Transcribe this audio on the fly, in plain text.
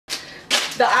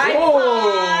The iPod!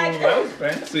 Oh, that was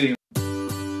fancy.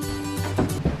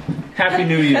 Happy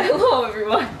New Year. Hello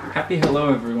everyone. Happy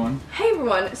hello everyone. Hey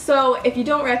everyone. So if you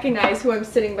don't recognize who I'm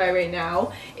sitting by right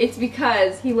now, it's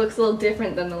because he looks a little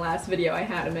different than the last video I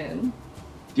had him in.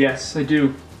 Yes, I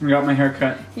do. I got my hair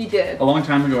cut. He did. A long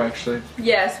time ago, actually.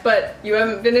 Yes, but you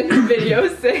haven't been in the video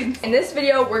since. In this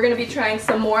video, we're gonna be trying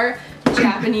some more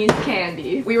Japanese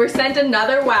candy. We were sent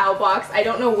another WOW box. I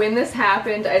don't know when this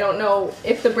happened. I don't know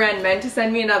if the brand meant to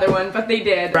send me another one, but they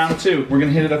did. Round 2. We're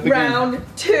gonna hit it up again. Round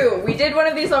 2. We did one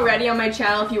of these already on my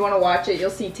channel. If you want to watch it, you'll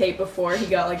see tape before he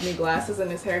got like new glasses and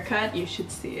his haircut. You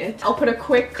should see it. I'll put a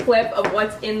quick clip of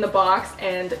what's in the box,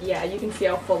 and yeah, you can see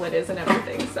how full it is and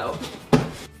everything, so.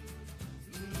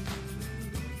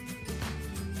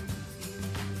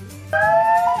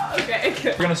 Okay,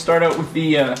 good. We're gonna start out with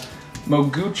the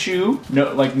Moguchu.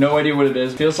 No idea what it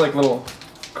is. Feels like little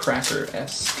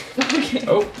cracker-esque. Okay.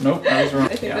 Oh, nope, I was wrong.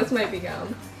 I think this might be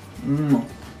gum.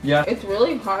 Yeah. It's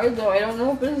really hard though. I don't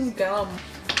know if this is gum.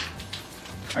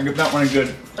 I give that one a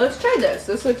good. Let's try this.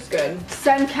 This looks good.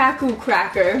 Senkaku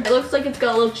cracker. It looks like it's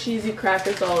got little cheesy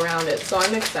crackers all around it, so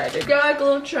I'm excited. Got like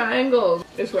little triangles.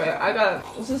 I swear,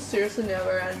 this is seriously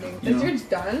never ending. Is yours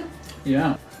done?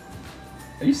 Yeah.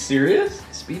 Are you serious?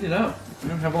 Speed it up. We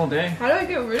don't have all day. How do I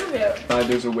get rid of it?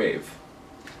 There's a wave.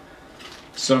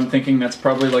 So I'm thinking that's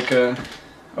probably like a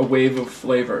wave of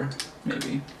flavor,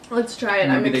 maybe. Let's try it.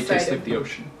 Maybe I'm they excited. taste like the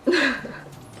ocean.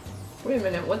 Wait a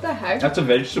minute, what the heck? That's a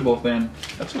vegetable thing.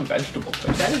 That's a vegetable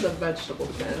thing. That is a vegetable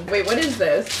thing. Wait, what is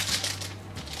this?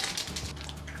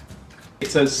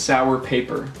 It says sour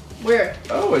paper. Where?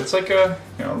 Oh, it's like a...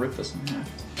 Here, I'll rip this in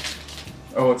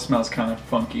half. Oh, it smells kind of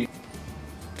funky.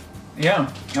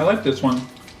 Yeah, I like this one.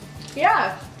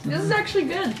 Yeah, this is actually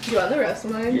good. Do you want the rest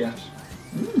of mine? Yes.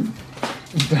 Mmm.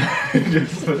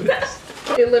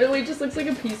 It literally just looks like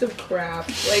a piece of crap.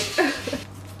 Like...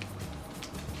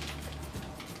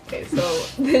 Okay, so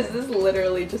this is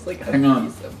literally just like a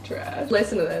piece of trash.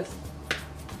 Listen to this.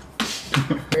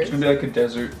 It's gonna be like a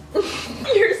desert.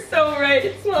 You're so right.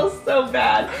 It smells so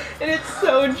bad. And it's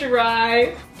so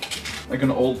dry. Like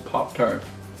an old Pop-Tart.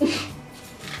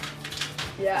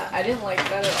 Yeah, I didn't like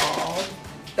that at all.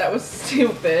 That was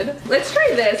stupid. Let's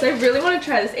try this. I really want to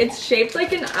try this. It's shaped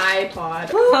like an iPod.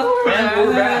 And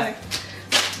we're back.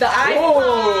 The iPod!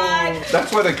 Whoa!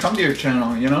 That's why they come to your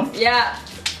channel, you know? Yeah.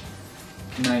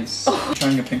 Nice.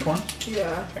 Trying a pink one?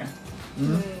 Yeah. Okay.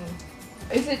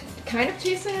 Is it kind of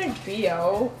tasting like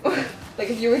BO? Like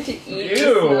if you were to eat Ew, the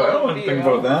smell I don't of want to think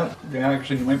BO. about that. Yeah,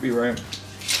 actually, you might be right.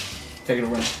 Take it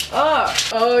away.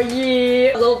 Oh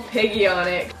yeah. A little piggy on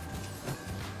it.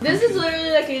 This is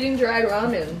literally like eating dry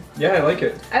ramen. Yeah, I like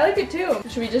it. I like it too.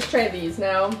 Should we just try these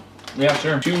now? Yeah,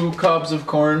 sure. 2 cobs of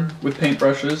corn with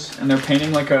paintbrushes, and they're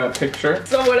painting like a picture.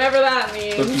 So whatever that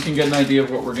means. So if you can get an idea of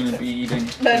what we're gonna be eating.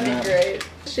 That'd be great.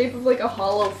 Shape of like a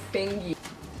hollow fingy.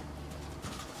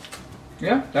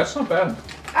 Yeah, that's not bad.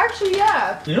 Actually,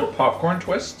 yeah. You know popcorn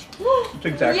twist? It's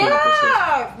exactly what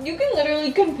Yeah! You can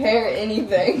literally compare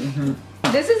anything.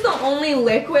 This is the only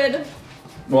liquid this is.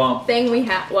 Well, thing we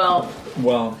have. Well.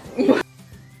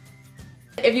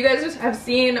 If you guys have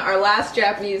seen our last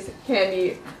Japanese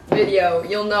candy video,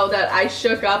 you'll know that I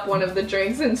shook up one of the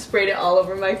drinks and sprayed it all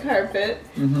over my carpet.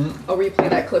 I'll replay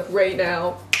that clip right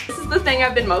now. This is the thing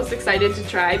I've been most excited to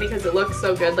try because it looks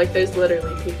so good. Like there's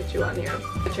literally Pikachu on here.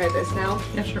 I'll try this now.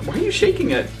 Yeah, sure. Why are you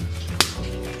shaking it?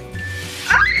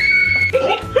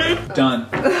 Done.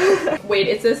 Wait,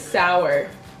 it says sour.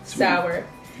 Sweet. Sour.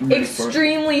 I'm ready for it.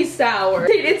 Extremely sour.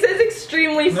 It says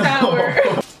extremely sour.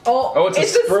 Oh, it's a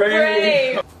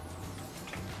spray.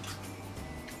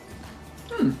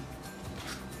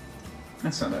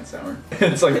 That's not that sour.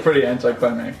 It's like pretty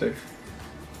anticlimactic.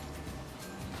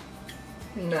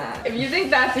 Nah. If you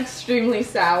think that's extremely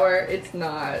sour, it's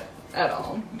not at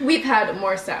all. We've had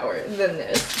more sour than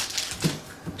this.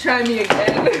 Try me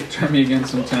again. Try me again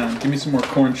sometime. Give me some more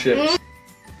corn chips.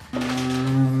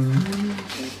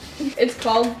 It's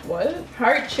called what?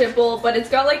 Heart chipple, but it's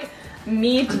got like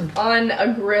meat on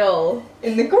a grill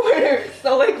in the corner.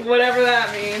 So like whatever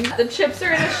that means. The chips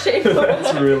are in a shape of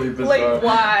That's really bizarre. Like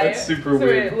why? That's super so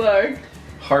weird. Wait, look.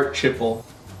 Heart chipple.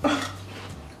 I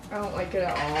don't like it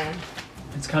at all.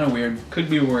 It's kind of weird. Could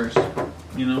be worse,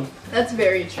 you know? That's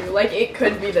very true. Like it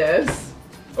could be this.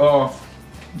 Oh,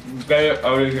 get it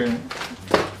out of here.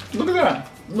 Look at that.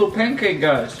 Little pancake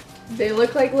guys. They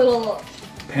look like little...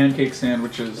 Pancake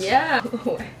sandwiches. Yeah.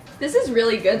 This is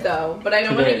really good though, but I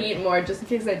don't want to Today. eat more just in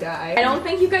case I die. I don't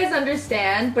think you guys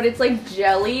understand, but it's like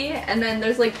jelly, and then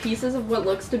there's like pieces of what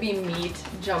looks to be meat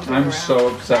jumping around. I'm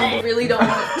so upset I about really don't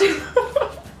want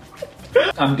to.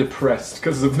 I'm depressed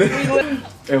because of this.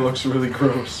 It looks really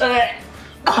gross.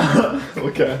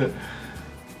 Look at it.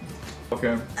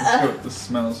 Okay, let's see what this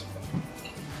smells.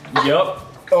 Yup.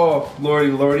 Oh,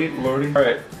 lordy, lordy, lordy.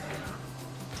 Alright.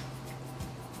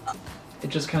 It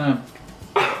just kind of...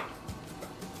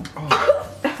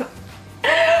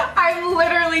 I'm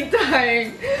literally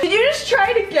dying. Did you just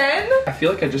try it again? I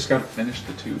feel like I just gotta finish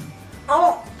the tube.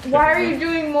 Oh, why are you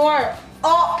doing more?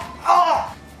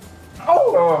 Oh.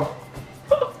 Oh!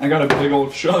 I got a big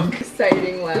old chunk.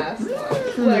 Exciting last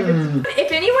one. Like,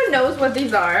 if anyone knows what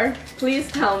these are,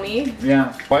 please tell me.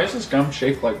 Yeah. Why is this gum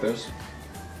shaped like this?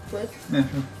 Yeah.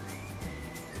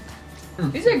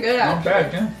 These are good, Not actually.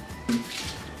 bad, yeah.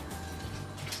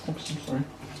 Oops, I'm sorry.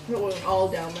 It went all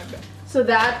down my back. So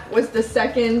that was the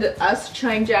second us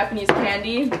trying Japanese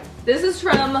candy. This is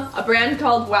from a brand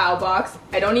called Wow Box.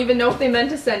 I don't even know if they meant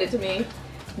to send it to me.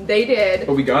 They did.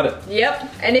 But we got it. Yep.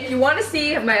 And if you want to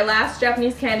see my last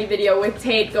Japanese candy video with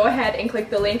Tate, go ahead and click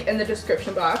the link in the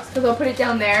description box because I'll put it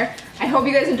down there. I hope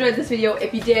you guys enjoyed this video.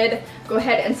 If you did, go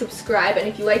ahead and subscribe. And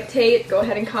if you like Tate, go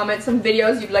ahead and comment some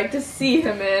videos you'd like to see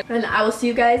him in. And I will see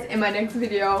you guys in my next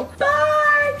video.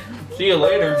 Bye! See you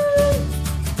later.